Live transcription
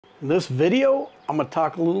In this video, I'm going to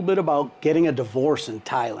talk a little bit about getting a divorce in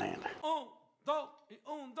Thailand.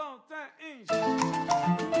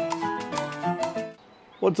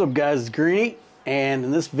 What's up guys, it's Greeny, and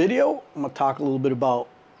in this video, I'm going to talk a little bit about,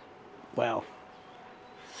 well,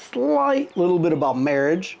 slight little bit about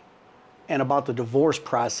marriage and about the divorce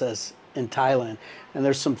process in Thailand. And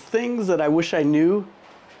there's some things that I wish I knew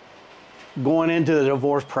going into the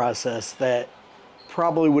divorce process that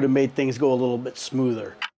probably would have made things go a little bit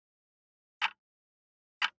smoother.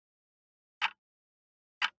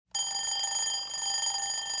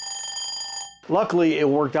 Luckily, it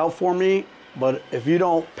worked out for me, but if you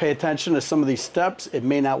don't pay attention to some of these steps, it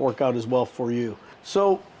may not work out as well for you.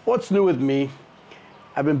 So, what's new with me?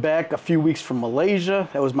 I've been back a few weeks from Malaysia.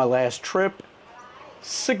 That was my last trip.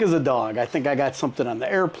 Sick as a dog. I think I got something on the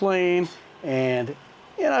airplane, and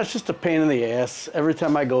you know, it's just a pain in the ass. Every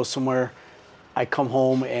time I go somewhere, I come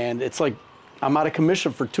home and it's like I'm out of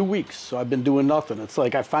commission for 2 weeks. So I've been doing nothing. It's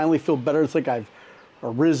like I finally feel better. It's like I've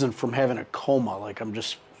arisen from having a coma. Like I'm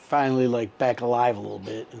just finally like back alive a little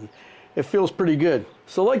bit, and it feels pretty good.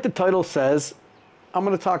 So like the title says, I'm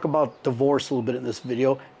going to talk about divorce a little bit in this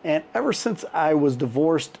video. And ever since I was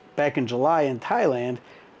divorced back in July in Thailand,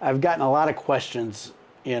 I've gotten a lot of questions,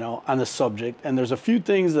 you know, on the subject. And there's a few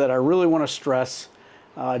things that I really want to stress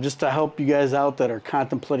just to help you guys out that are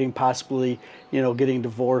contemplating possibly, you know, getting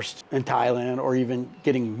divorced in Thailand or even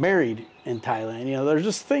getting married in Thailand. You know, there's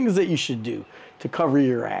just things that you should do to cover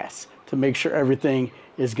your ass to make sure everything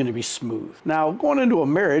is going to be smooth. Now, going into a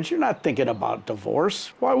marriage, you're not thinking about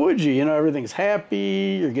divorce. Why would you? You know, everything's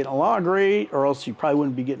happy, you're getting along great, or else you probably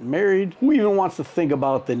wouldn't be getting married. Who even wants to think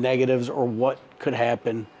about the negatives or what could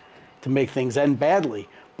happen to make things end badly?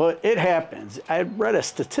 But it happens. I read a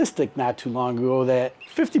statistic not too long ago that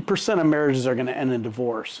 50% of marriages are going to end in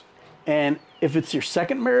divorce. And if it's your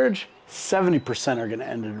second marriage, 70% are going to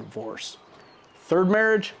end in divorce. Third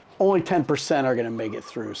marriage, only 10% are going to make it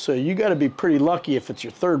through. So you got to be pretty lucky if it's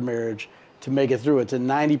your third marriage to make it through. It's a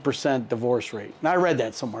 90% divorce rate. And I read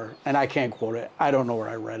that somewhere, and I can't quote it. I don't know where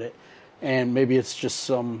I read it. And maybe it's just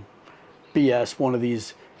some BS, one of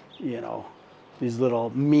these, you know, these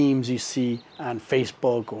little memes you see on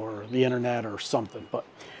Facebook or the internet or something. But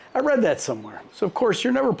I read that somewhere. So of course,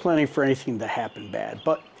 you're never planning for anything to happen bad.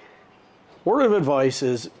 But word of advice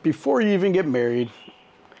is, before you even get married,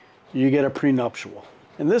 you get a prenuptial.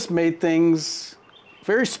 And this made things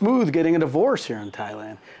very smooth getting a divorce here in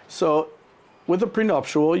Thailand. So with a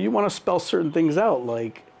prenuptial, you want to spell certain things out,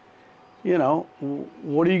 like, you know,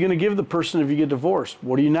 what are you going to give the person if you get divorced?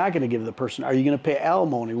 What are you not going to give the person? Are you going to pay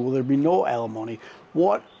alimony? Will there be no alimony?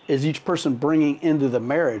 What is each person bringing into the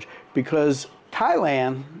marriage? Because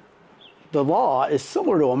Thailand, the law is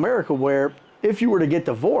similar to America, where if you were to get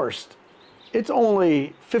divorced, it's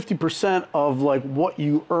only 50% of like what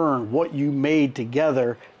you earned, what you made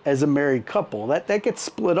together as a married couple. That gets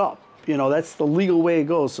split up. You know, that's the legal way it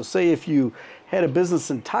goes. So say if you had a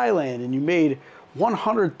business in Thailand and you made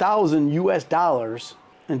 100,000 US dollars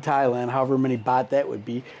in Thailand, however many baht that would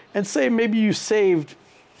be, and say maybe you saved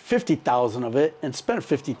 50,000 of it and spent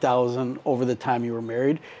 50,000 over the time you were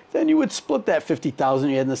married, then you would split that 50,000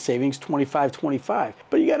 you had in the savings 25-25.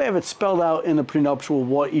 But you got to have it spelled out in the prenuptial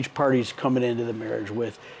what each party's coming into the marriage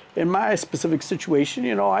with. In my specific situation,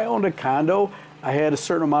 you know, I owned a condo. I had a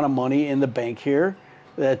certain amount of money in the bank here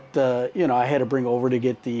that, you know, I had to bring over to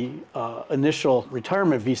get the initial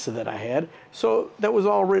retirement visa that I had. So that was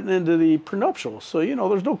all written into the prenuptial. So, you know,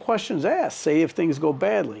 there's no questions asked, say if things go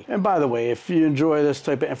badly. And by the way, if you enjoy this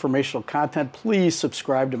type of informational content, please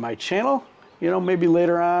subscribe to my channel. You know, maybe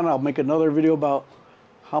later on I'll make another video about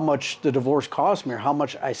how much the divorce cost me or how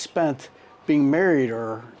much I spent being married,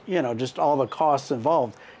 or, you know, just all the costs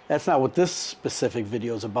involved. That's not what this specific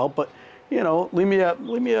video is about, but you know, leave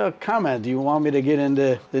me a comment. Do you want me to get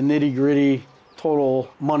into the nitty-gritty total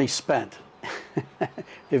money spent,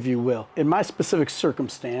 if you will? In my specific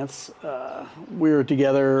circumstance, we were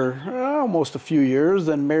together almost a few years,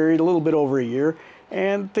 then married a little bit over a year,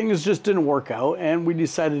 and things just didn't work out, and we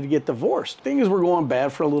decided to get divorced. Things were going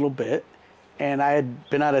bad for a little bit, and I had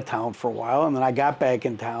been out of town for a while, and then I got back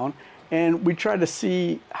in town, and we tried to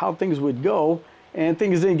see how things would go. And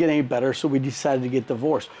things didn't get any better, so we decided to get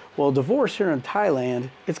divorced. Well, divorce here in Thailand,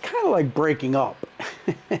 it's kind of like breaking up.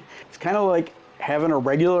 It's kind of like having a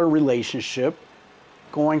regular relationship,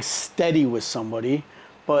 going steady with somebody,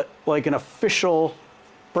 but like an official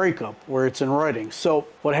breakup where it's in writing. So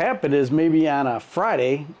what happened is, maybe on a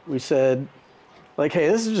Friday, we said, like, hey,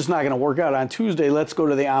 this is just not going to work out. On Tuesday, let's go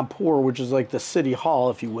to the Ampur, which is like the city hall,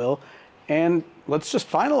 if you will, and let's just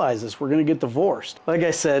finalize this. We're going to get divorced. Like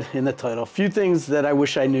I said in the title, a few things that I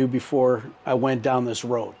wish I knew before I went down this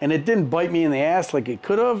road. And it didn't bite me in the ass like it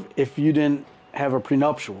could have if you didn't have a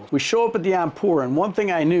prenuptial. We show up at the Encore, and one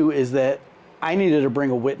thing I knew is that I needed to bring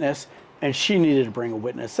a witness and she needed to bring a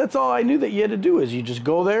witness. That's all I knew that you had to do, is you just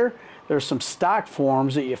go there. There's some stock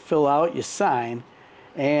forms that you fill out, you sign,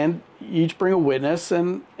 and you each bring a witness,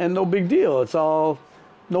 and no big deal. It's all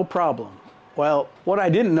no problem. Well, what I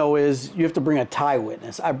didn't know is you have to bring a Thai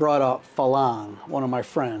witness. I brought up Phalang, one of my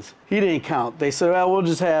friends. He didn't count. They said, well, we'll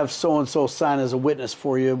just have so-and-so sign as a witness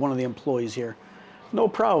for you, one of the employees here. No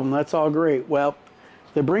problem, that's all great. Well,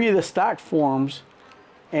 they bring you the stock forms,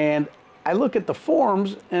 and I look at the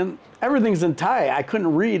forms, and everything's in Thai. I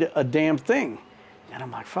couldn't read a damn thing. And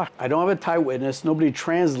I'm like, fuck, I don't have a Thai witness. Nobody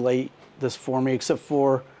translate this for me except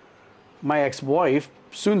for my ex-wife,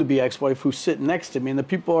 soon-to-be ex-wife, who's sitting next to me. And the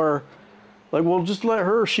people are like, well, just let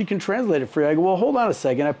her, she can translate it for you. I go, well, hold on a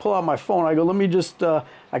second. I pull out my phone. I go, let me just, I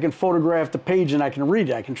can photograph the page and I can read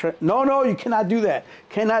it. I can no, you cannot do that.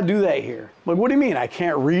 Cannot do that here. Like, what do you mean? I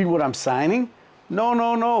can't read what I'm signing?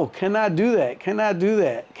 No, cannot do that. Cannot do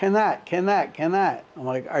that. Cannot. I'm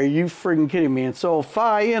like, are you freaking kidding me? And so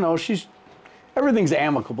Phi, you know, everything's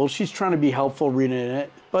amicable. She's trying to be helpful reading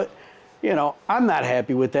it. But, you know, I'm not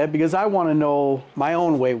happy with that because I want to know my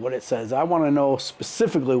own way what it says. I want to know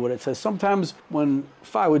specifically what it says. Sometimes when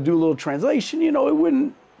Phi would do a little translation, you know, it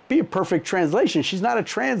wouldn't be a perfect translation. She's not a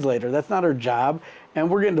translator. That's not her job. And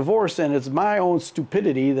we're getting divorced, and it's my own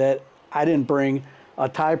stupidity that I didn't bring a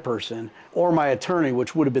Thai person or my attorney,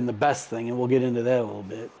 which would have been the best thing, and we'll get into that a little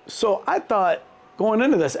bit. So I thought going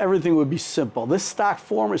into this, everything would be simple. This stock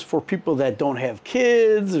form is for people that don't have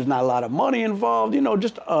kids. There's not a lot of money involved, you know,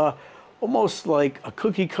 just almost like a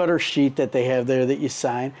cookie cutter sheet that they have there that you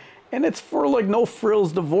sign. And it's for like no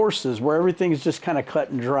frills divorces where everything's just kind of cut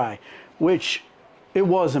and dry, which it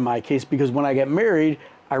was in my case, because when I got married,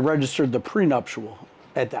 I registered the prenuptial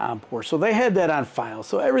at the Encore. So they had that on file.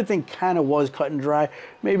 So everything kind of was cut and dry.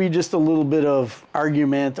 Maybe just a little bit of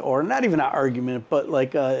argument, or not even an argument, but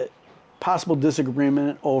like a possible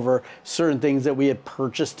disagreement over certain things that we had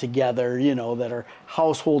purchased together, you know, that are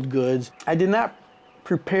household goods. I did not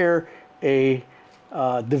prepare a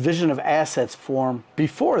division of assets form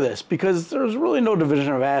before this because there was really no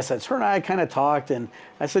division of assets. Her and I kind of talked, and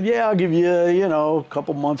I said, yeah, I'll give you, you know, a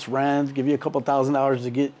couple months rent, give you a couple $1,000s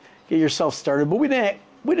to get yourself started. But we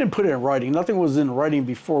didn't put it in writing. Nothing was in writing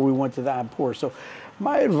before we went to the Encore. So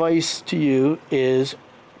my advice to you is,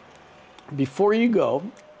 before you go,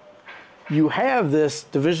 you have this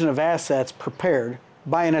division of assets prepared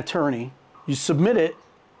by an attorney. You submit it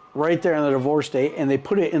right there on the divorce date, and they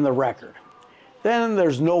put it in the record. Then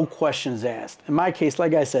there's no questions asked. In my case,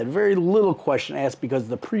 like I said, very little question asked because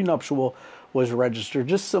the prenuptial was registered.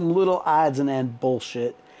 Just some little odds and end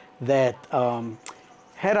bullshit that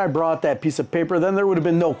had I brought that piece of paper, then there would have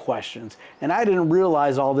been no questions. And I didn't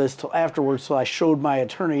realize all this till afterwards, so I showed my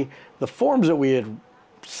attorney the forms that we had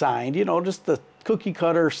signed, you know, just the cookie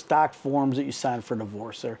cutter stock forms that you sign for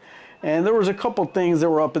divorce there. And there was a couple things that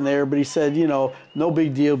were up in there, but he said, you know, no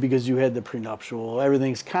big deal because you had the prenuptial.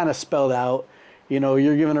 Everything's kind of spelled out. You know,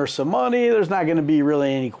 you're giving her some money. There's not going to be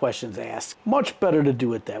really any questions asked. Much better to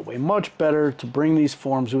do it that way. Much better to bring these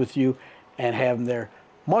forms with you and have them there.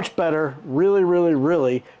 Much better,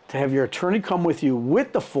 really, to have your attorney come with you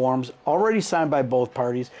with the forms already signed by both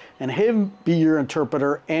parties and him be your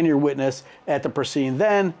interpreter and your witness at the proceeding.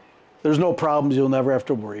 Then there's no problems. You'll never have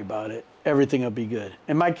to worry about it. Everything will be good.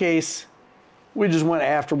 In my case, we just went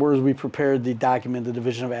afterwards. We prepared the document, the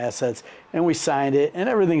division of assets, and we signed it, and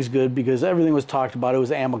everything's good because everything was talked about. It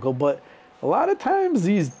was amicable, but a lot of times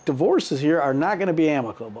these divorces here are not going to be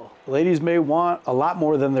amicable. Ladies may want a lot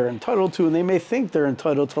more than they're entitled to, and they may think they're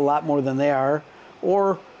entitled to a lot more than they are,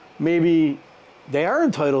 or maybe they are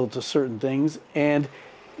entitled to certain things, and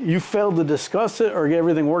you failed to discuss it or get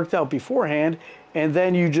everything worked out beforehand, and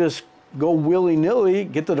then you just go willy-nilly,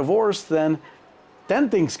 get the divorce, then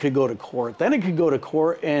things could go to court. Then it could go to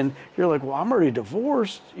court, and you're like, well, I'm already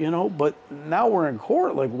divorced, you know, but now we're in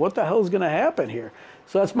court. Like, what the hell is going to happen here?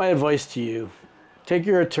 So that's my advice to you. Take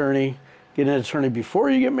your attorney. Get an attorney before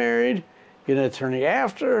you get married. Get an attorney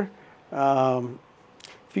after.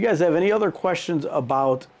 If you guys have any other questions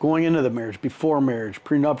about going into the marriage, before marriage,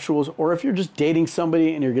 prenuptials, or if you're just dating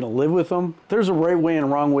somebody and you're going to live with them, there's a right way and a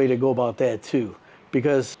wrong way to go about that too.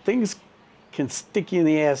 Because things can stick you in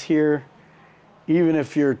the ass here, even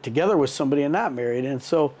if you're together with somebody and not married. And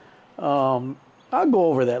so I'll go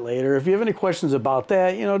over that later. If you have any questions about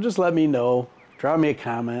that, you know, just let me know. Drop me a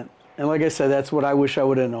comment. And like I said, that's what I wish I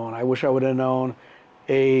would have known. I wish I would have known,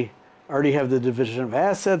 already have the division of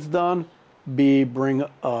assets done, B, bring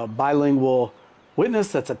a bilingual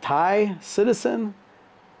witness that's a Thai citizen,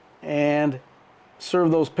 and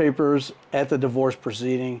serve those papers at the divorce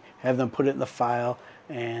proceeding, have them put it in the file,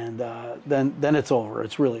 and then it's over.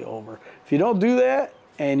 It's really over. If you don't do that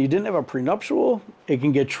and you didn't have a prenuptial, it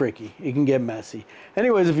can get tricky. It can get messy.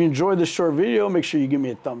 Anyways, if you enjoyed this short video, make sure you give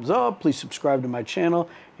me a thumbs up. Please subscribe to my channel,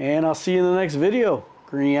 and I'll see you in the next video.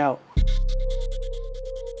 Greeny out.